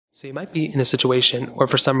So you might be in a situation where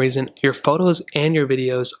for some reason your photos and your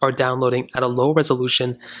videos are downloading at a low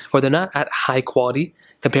resolution or they're not at high quality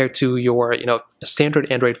compared to your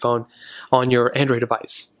standard Android phone on your Android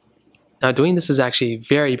device. Now doing this is actually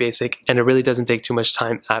very basic and it really doesn't take too much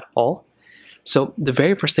time at all. So the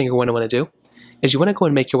very first thing you're going to want to do is you want to go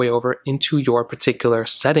and make your way over into your particular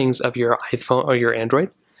settings of your iPhone or your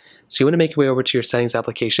Android. So you want to make your way over to your settings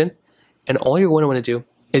application, and all you're going to want to do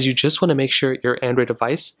is you just want to make sure your Android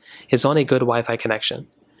device is on a good Wi-Fi connection.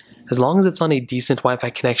 As long as it's on a decent Wi-Fi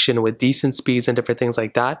connection with decent speeds and different things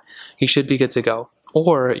like that, you should be good to go.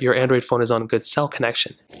 Or your Android phone is on a good cell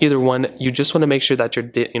connection. Either one, you just want to make sure that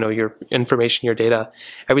your information, your data,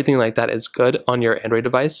 everything like that is good on your Android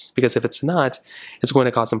device, because if it's not, it's going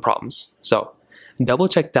to cause some problems. So double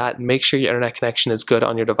check that, make sure your internet connection is good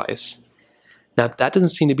on your device. Now, if that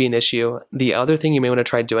doesn't seem to be an issue, the other thing you may want to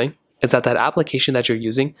try doing is that application that you're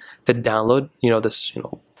using to download, this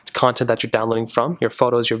content that you're downloading from, your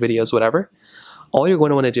photos, your videos, whatever, all you're going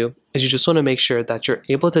to want to do is you just want to make sure that you're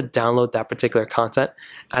able to download that particular content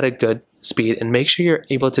at a good speed, and make sure you're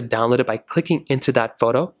able to download it by clicking into that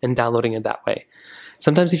photo and downloading it that way.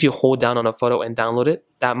 Sometimes if you hold down on a photo and download it,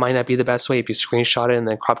 that might not be the best way. If you screenshot it and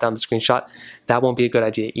then crop down the screenshot, that won't be a good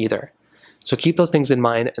idea either. So keep those things in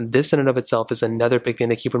mind, and this in and of itself is another big thing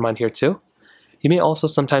to keep in mind here too. You may also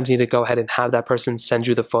sometimes need to go ahead and have that person send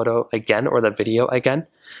you the photo again or the video again.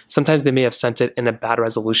 Sometimes they may have sent it in a bad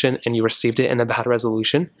resolution and you received it in a bad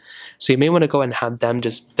resolution. So you may want to go and have them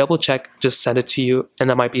just double check, just send it to you, and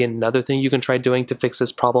that might be another thing you can try doing to fix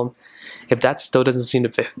this problem. If that still doesn't seem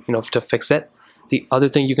to fix it, the other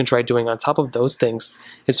thing you can try doing on top of those things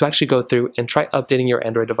is to actually go through and try updating your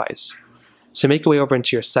Android device. So make your way over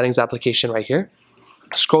into your settings application right here.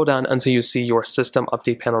 Scroll down until you see your system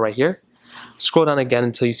update panel right here. Scroll down again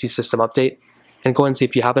until you see system update, and go and see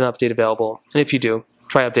if you have an update available, and if you do,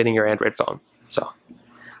 try updating your Android phone. So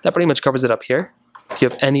that pretty much covers it up here. If you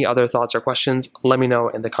have any other thoughts or questions, let me know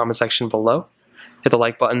in the comment section below. Hit the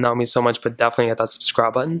like button, that would mean so much, but definitely hit that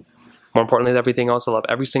subscribe button. More importantly than everything else, I love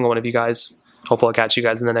every single one of you guys. Hopefully I'll catch you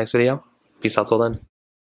guys in the next video. Peace out till then.